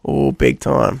them. Oh, big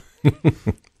time.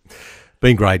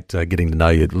 Been great getting to know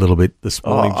you a little bit this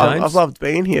morning, James. I've loved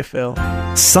being here, Phil.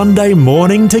 Sunday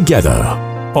morning together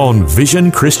on Vision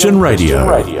Christian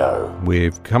Radio.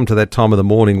 We've come to that time of the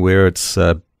morning where it's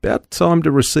about time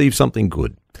to receive something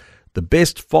good. The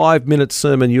best 5-minute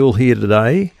sermon you'll hear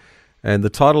today, and the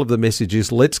title of the message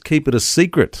is Let's Keep It a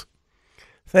Secret.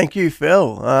 Thank you,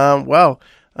 Phil.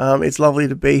 It's lovely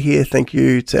to be here. Thank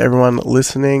you to everyone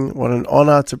listening. What an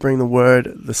honor to bring the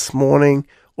word this morning,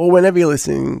 or whenever you're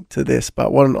listening to this,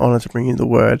 but what an honor to bring you the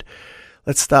word.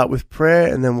 Let's start with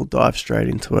prayer, and then we'll dive straight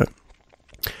into it.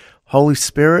 Holy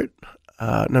Spirit,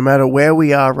 no matter where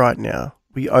we are right now,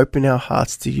 we open our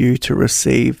hearts to you to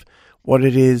receive what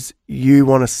it is you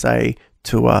want to say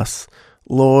to us.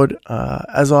 Lord,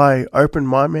 as I open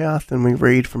my mouth and we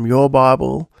read from your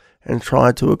Bible and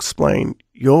try to explain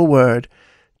your word,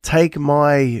 take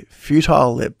my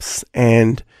futile lips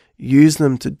and use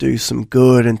them to do some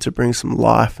good and to bring some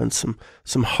life and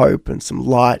some hope and some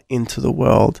light into the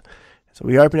world. So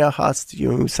we open our hearts to you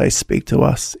and we say, speak to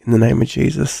us in the name of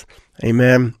Jesus.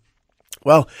 Amen.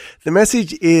 Well, the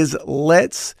message is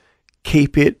let's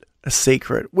keep it a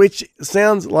secret, which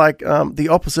sounds like the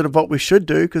opposite of what we should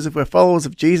do, because if we're followers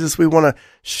of Jesus, we want to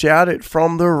shout it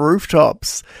from the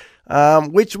rooftops,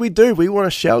 which we do. We want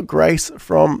to shout grace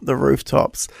from the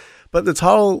rooftops. But the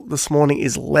title this morning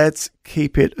is Let's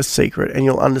Keep It a Secret, and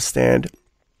you'll understand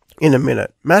in a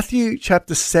minute. Matthew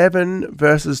chapter 7,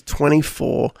 verses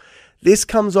 24. This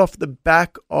comes off the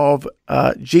back of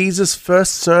Jesus'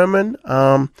 first sermon,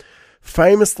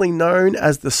 famously known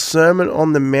as the Sermon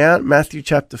on the Mount, Matthew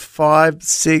chapter 5,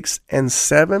 6, and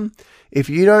 7. If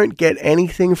you don't get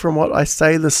anything from what I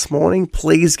say this morning,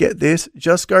 please get this.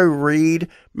 Just go read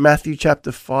Matthew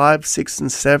chapter 5, 6,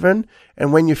 and 7.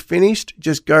 And when you're finished,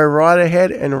 just go right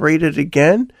ahead and read it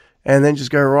again. And then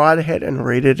just go right ahead and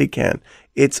read it again.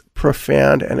 It's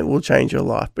profound and it will change your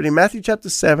life. But in Matthew chapter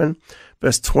 7,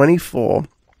 verse 24,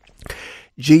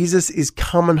 Jesus is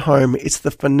coming home. It's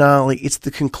the finale. It's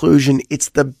the conclusion. It's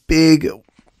the big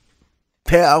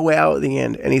powwow at the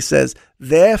end. And he says,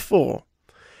 therefore,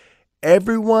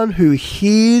 everyone who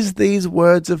hears these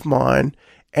words of mine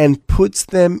and puts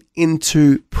them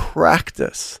into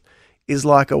practice is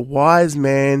like a wise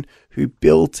man who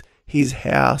built his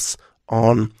house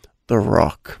on the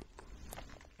rock.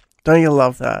 Don't you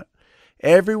love that?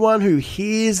 Everyone who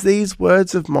hears these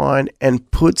words of mine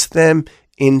and puts them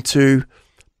into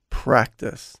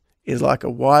practice is like a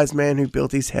wise man who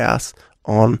built his house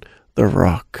on the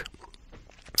rock.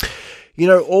 You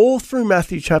know, all through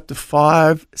Matthew chapter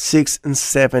 5, 6, and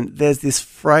 7, there's this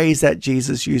phrase that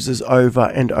Jesus uses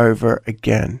over and over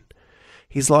again.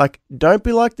 He's like, don't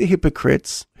be like the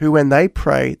hypocrites who when they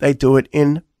pray, they do it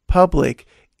in public.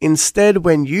 Instead,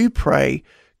 when you pray,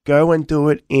 go and do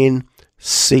it in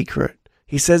secret.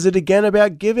 He says it again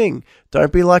about giving.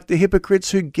 Don't be like the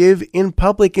hypocrites who give in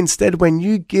public. Instead, when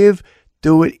you give,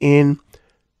 do it in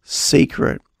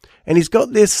secret. And he's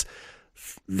got this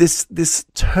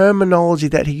terminology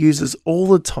that he uses all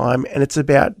the time, and it's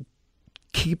about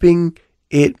keeping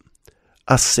it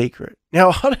a secret. Now,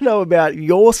 I don't know about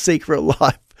your secret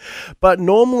life, But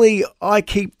normally I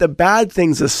keep the bad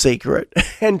things a secret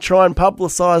and try and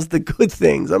publicize the good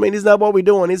things. I mean, isn't that what we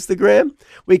do on Instagram?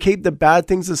 We keep the bad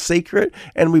things a secret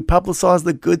and we publicize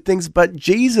the good things. But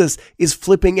Jesus is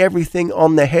flipping everything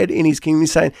on the head in his kingdom.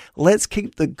 He's saying, let's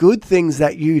keep the good things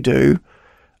that you do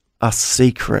a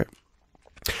secret.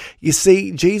 You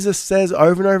see, Jesus says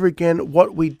over and over again,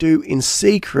 what we do in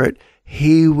secret,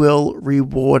 he will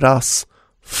reward us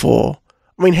for.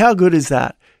 I mean, how good is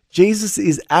that? Jesus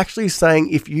is actually saying,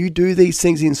 if you do these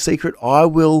things in secret, I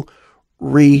will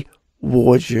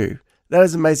reward you. That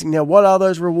is amazing. Now, what are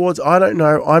those rewards? I don't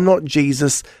know. I'm not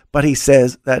Jesus, but he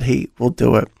says that he will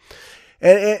do it.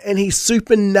 And he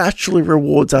supernaturally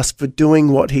rewards us for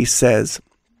doing what he says,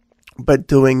 but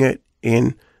doing it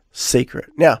in secret.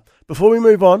 Now, before we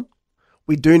move on,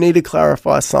 we do need to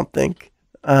clarify something.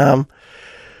 To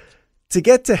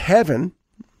get to heaven,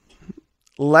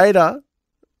 later,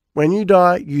 when you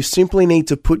die, you simply need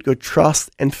to put your trust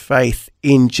and faith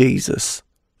in Jesus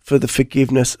for the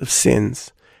forgiveness of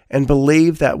sins and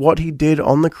believe that what he did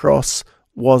on the cross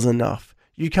was enough.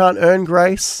 You can't earn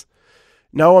grace.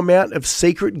 No amount of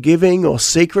secret giving or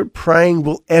secret praying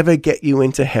will ever get you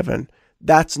into heaven.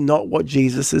 That's not what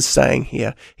Jesus is saying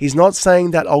here. He's not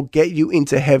saying that I'll get you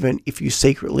into heaven if you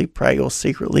secretly pray or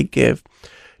secretly give.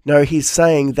 No, he's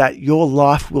saying that your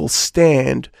life will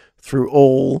stand through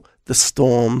all the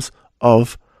storms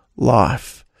of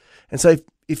life. And so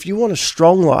if you want a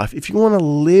strong life, if you want to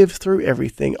live through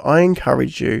everything, I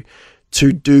encourage you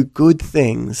to do good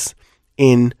things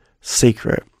in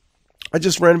secret. I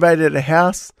just renovated a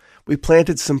house. We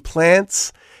planted some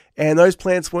plants, and those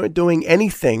plants weren't doing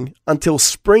anything until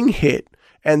spring hit,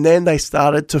 and then they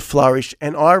started to flourish.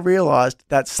 And I realized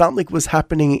that something was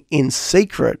happening in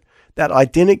secret that I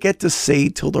didn't get to see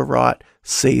till the right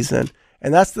season.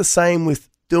 And that's the same with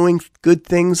doing good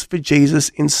things for Jesus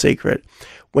in secret.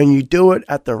 When you do it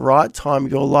at the right time,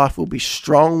 your life will be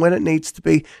strong when it needs to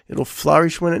be. It'll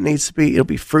flourish when it needs to be. It'll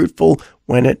be fruitful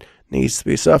when it needs to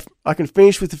be. So if I can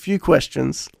finish with a few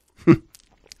questions.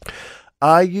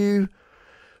 Are you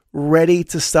ready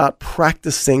to start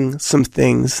practicing some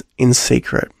things in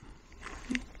secret?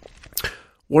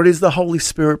 What is the Holy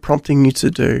Spirit prompting you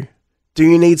to do? Do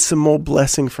you need some more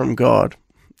blessing from God?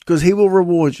 Because he will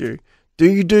reward you. Do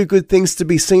you do good things to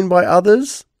be seen by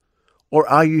others? Or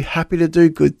are you happy to do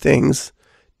good things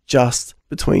just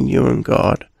between you and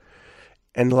God?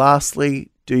 And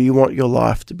lastly, do you want your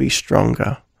life to be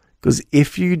stronger? Because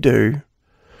if you do,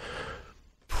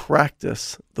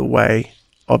 practice the way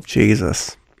of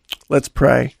Jesus. Let's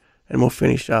pray and we'll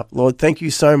finish up. Lord, thank you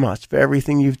so much for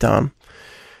everything you've done.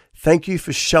 Thank you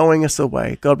for showing us a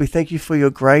way. God, we thank you for your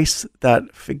grace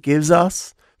that forgives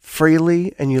us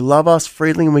freely, and you love us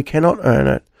freely, and we cannot earn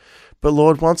it. But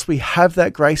Lord, once we have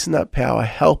that grace and that power,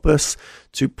 help us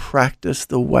to practice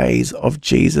the ways of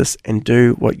Jesus and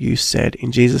do what you said.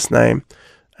 In Jesus' name,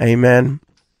 amen.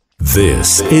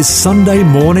 This is Sunday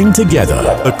Morning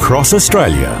Together across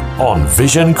Australia on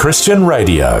Vision Christian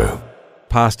Radio.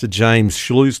 Pastor James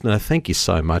Schleusener, thank you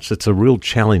so much. It's a real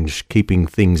challenge keeping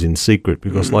things in secret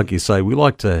because, like you say, we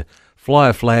like to fly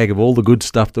a flag of all the good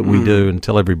stuff that we do and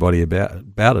tell everybody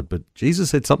about it. But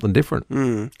Jesus said something different.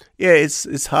 Yeah,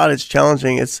 it's hard. It's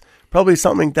challenging. It's probably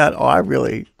something that I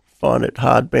really find it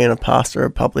hard being a pastor,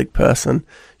 a public person.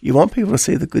 You want people to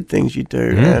see the good things you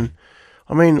do. And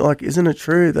I mean, like, isn't it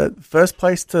true that the first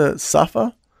place to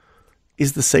suffer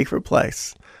is the secret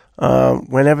place?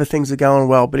 Whenever things are going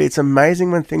well, but it's amazing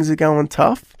when things are going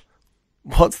tough.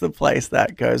 What's the place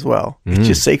that goes well? It's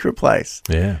your secret place.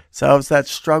 Yeah. So it's that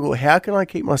struggle. How can I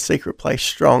keep my secret place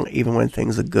strong even when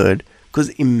things are good? Because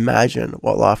imagine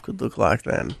what life could look like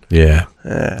then. Yeah,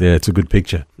 it's a good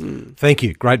picture. Thank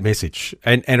you. Great message.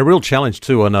 And a real challenge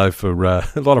too, I know, for a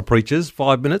lot of preachers.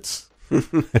 5 minutes.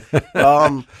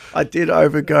 I did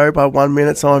overgo by 1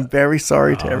 minute, so I'm very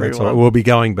sorry to everyone. That's all right. We'll be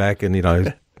going back and,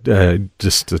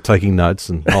 just taking notes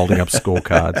and holding up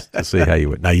scorecards to see how you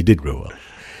went. No, you did real well.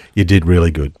 You did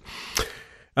really good.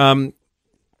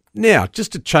 Now,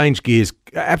 just to change gears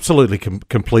absolutely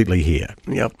completely here.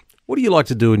 Yep. What do you like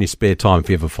to do in your spare time if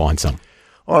you ever find some?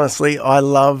 Honestly, I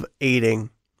love eating.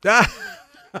 Okay.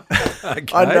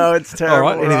 I know it's terrible.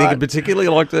 All right. Anything in particular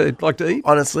you like to eat?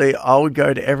 Honestly, I would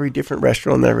go to every different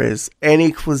restaurant there is.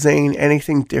 Any cuisine,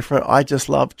 anything different. I just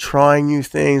love trying new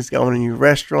things, going to new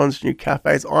restaurants, new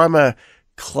cafes. I'm a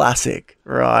classic,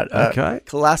 right? Okay.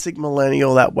 Classic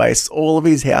millennial that wastes all of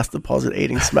his house deposit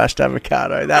eating smashed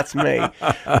avocado. That's me.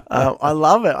 I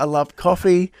love it. I love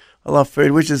coffee. I love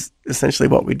food, which is essentially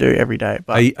what we do every day.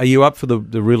 But Are you up for the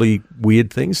really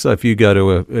weird things? So if you go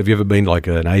to have you ever been like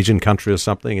an Asian country or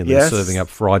something and they're serving up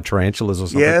fried tarantulas or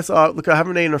something? Yes. I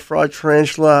haven't eaten a fried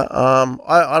tarantula.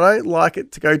 I don't like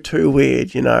it to go too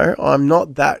weird, I'm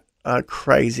not that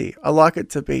crazy. I like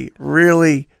it to be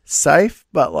really safe,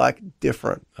 but like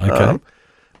different. Okay.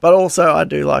 But also I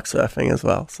do like surfing as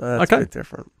well, so that's a bit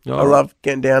different. I love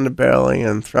getting down to Burley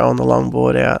and throwing the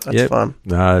longboard out. That's fun.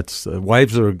 No, it's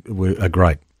waves are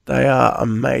great. They are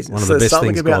amazing. One of the best something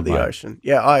things about God the made. ocean.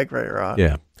 Yeah, I agree,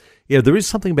 right? Yeah, there is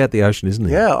something about the ocean, isn't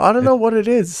there? Yeah, I don't know what it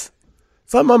is.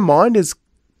 It's like my mind is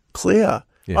clear.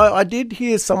 Yeah. I did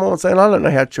hear someone saying, I don't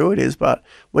know how true it is, but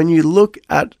when you look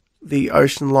at the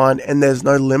ocean line and there's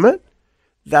no limit,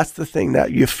 that's the thing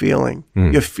that you're feeling.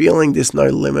 You're feeling this no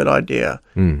limit idea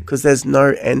because there's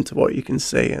no end to what you can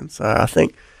see. And so I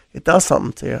think it does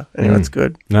something to you. Anyway, it's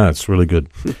good. No, it's really good.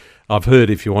 I've heard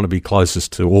if you want to be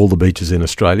closest to all the beaches in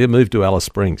Australia, move to Alice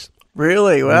Springs.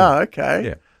 Really? Wow, okay.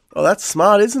 Yeah. Well, that's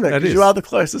smart, isn't it? Because you are the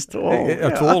closest to all.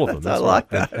 To all of them. I That's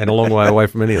like right. that. And a long way away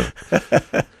from any of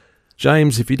them.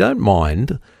 James, if you don't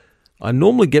mind, I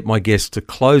normally get my guests to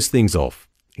close things off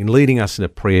in leading us in a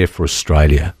prayer for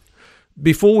Australia.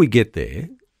 Before we get there,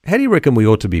 how do you reckon we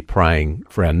ought to be praying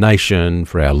for our nation,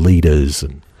 for our leaders,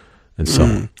 and so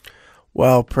on?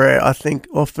 Well, prayer, I think,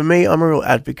 for me, I'm a real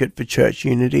advocate for church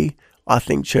unity. I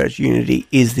think church unity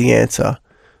is the answer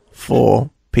for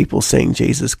people seeing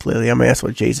Jesus clearly. I mean, that's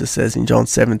what Jesus says in John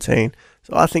 17.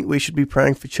 So I think we should be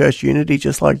praying for church unity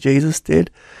just like Jesus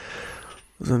did.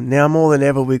 So now more than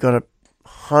ever, we've got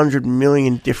 100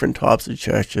 million different types of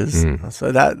churches.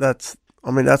 So that's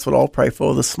what I'll pray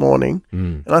for this morning.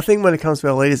 And I think when it comes to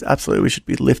our leaders, absolutely, we should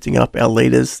be lifting up our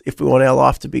leaders. If we want our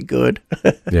life to be good,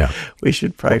 we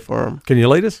should pray for them. Can you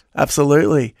lead us?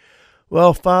 Absolutely.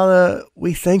 Well, Father,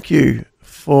 we thank you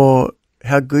for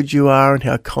how good you are and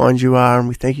how kind you are. And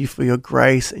we thank you for your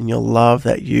grace and your love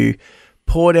that you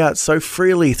poured out so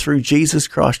freely through Jesus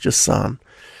Christ, your Son.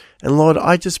 And Lord,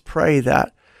 I just pray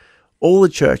that all the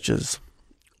churches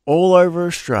all over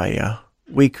Australia,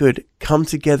 we could come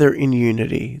together in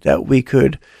unity, that we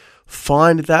could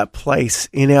find that place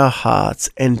in our hearts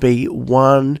and be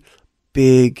one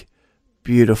big,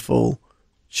 beautiful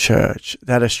church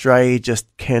that Australia just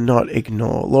cannot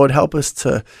ignore. Lord, help us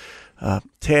to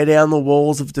tear down the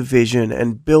walls of division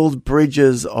and build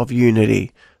bridges of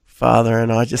unity, Father.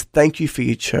 And I just thank you for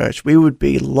your church. We would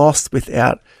be lost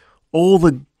without all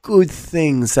the good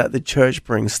things that the church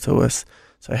brings to us.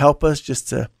 So help us just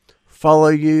to follow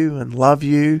you and love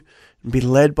you and be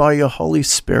led by your Holy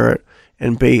Spirit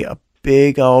and be a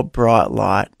big old bright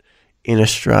light in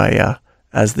Australia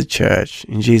as the church.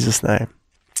 In Jesus' name,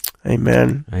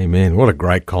 amen. Amen. What a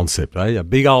great concept, eh? A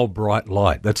big old bright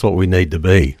light. That's what we need to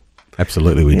be.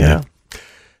 Absolutely we do.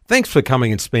 Thanks for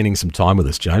coming and spending some time with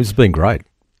us, James. It's been great.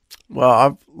 Well,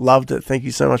 I've loved it. Thank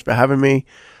you so much for having me.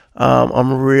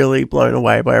 I'm really blown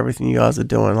away by everything you guys are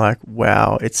doing. Like,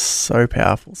 wow, it's so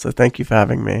powerful. So thank you for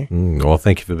having me. Well,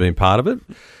 thank you for being part of it.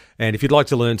 And if you'd like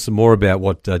to learn some more about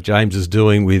what James is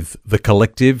doing with The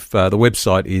Collective, the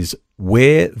website is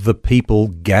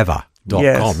wherethepeoplegather.com.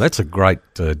 Yes. That's a great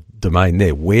domain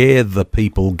there,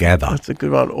 wherethepeoplegather.com. That's a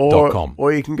good one.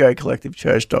 Or you can go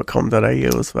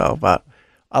collectivechurch.com.au as well. But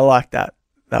I like that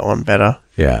one better.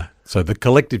 Yeah. So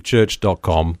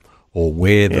thecollectivechurch.com or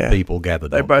wherethepeoplegather.com.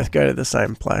 They both go to the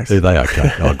same place. Do they? Okay.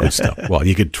 Oh, good stuff. Well,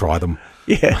 you could try them.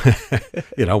 Yeah.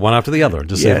 One after the other and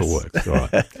just see if it works. All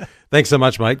right. Thanks so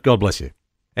much, mate. God bless you.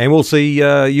 And we'll see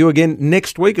you again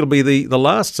next week. It'll be the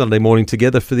last Sunday morning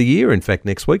together for the year. In fact,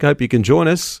 next week. Hope you can join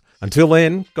us. Until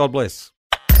then, God bless.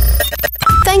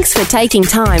 Thanks for taking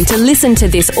time to listen to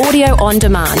this audio on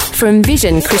demand from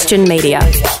Vision Christian Media.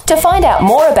 To find out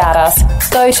more about us,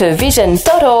 go to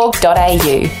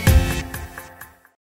vision.org.au.